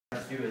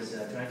to do is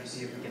trying to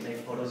see if we can make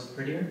photos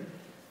prettier.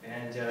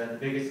 And the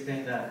biggest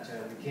thing that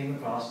we came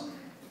across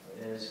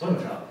is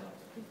Photoshop,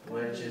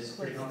 which is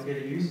pretty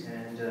complicated to use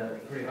and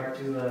pretty hard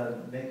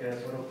to make a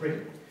photo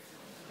pretty.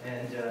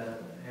 And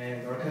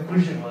our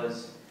conclusion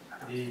was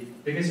the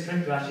biggest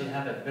trick to actually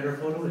have a better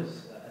photo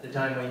is at the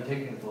time when you're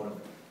taking the photo.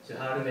 So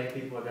how to make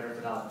people a better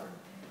photographer.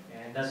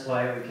 And that's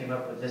why we came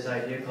up with this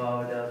idea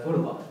called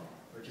PhotoBot,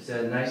 which is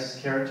a nice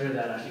character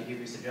that actually gives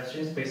you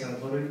suggestions based on the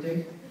photo you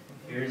take.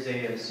 Here's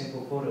a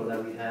simple photo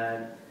that we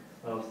had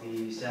of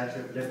the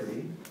Statue of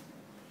Liberty.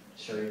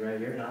 Show you right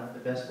here, not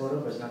the best photo,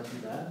 but it's not too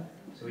bad.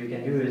 So what we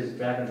can do is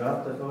drag and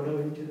drop the photo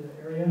into the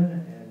area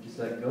and just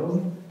let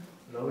go.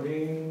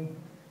 Loading,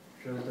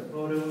 shows the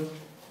photo,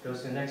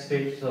 goes to the next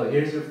page. So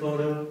here's your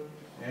photo,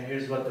 and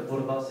here's what the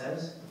PhotoBot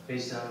says,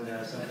 based on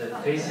some of the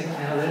basic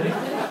analytics.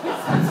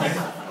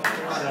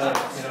 So,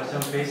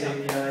 some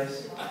basic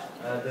APIs.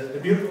 The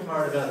beautiful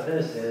part about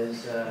this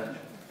is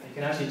you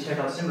can actually check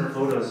out similar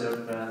photos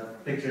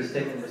of pictures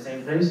taken in the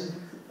same place,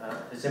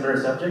 a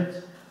similar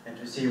subject, and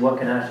to see what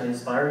can actually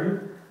inspire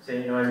you.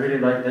 Say, I really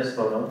like this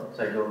photo,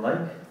 so I go like,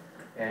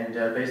 and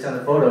based on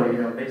the photo,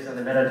 based on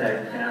the meta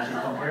tag, you can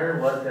actually compare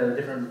what the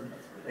different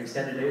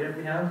extended data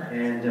we have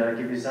and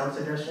give you some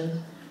suggestions.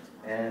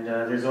 And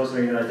there's also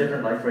a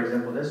different like, for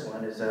example, this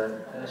one is a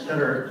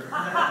shutter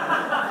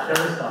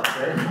stop,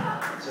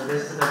 right? So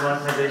this is the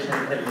monetization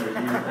technique.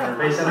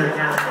 Based on your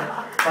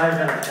camera, 5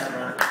 minute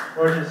camera,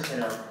 or just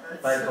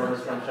 5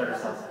 photos from shutter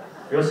stop.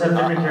 We also have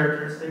different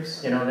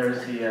characteristics.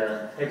 There's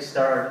the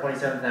X-Star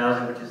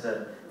 27,000, which is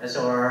the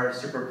SOR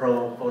Super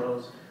Pro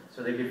photos.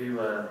 So they give you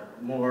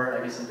more,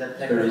 I guess, in depth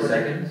 30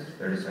 seconds.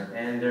 30 seconds.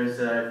 And there's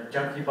a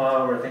Junkie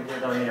Bot. We're thinking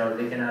about,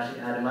 they can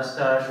actually add a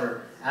mustache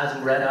or add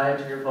some red eye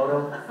to your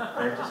photo,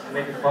 right? Just to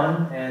make it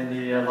fun. And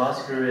the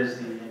Lost Crew is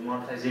the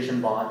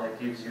monetization bot that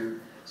gives you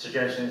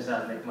suggestions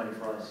that make money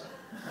for us.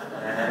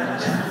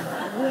 And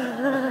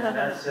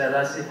that's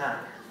the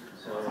hack.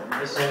 So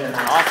listen and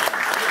awesome.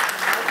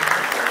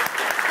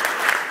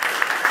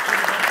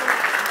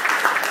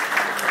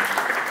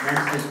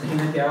 Next is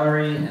Peanut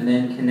Gallery, and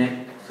then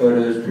Connect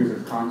Photos Proof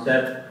of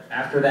Concept.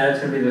 After that, it's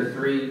going to be the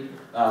 3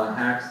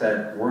 hacks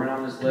that weren't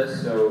on this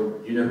list, so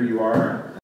you know who you are.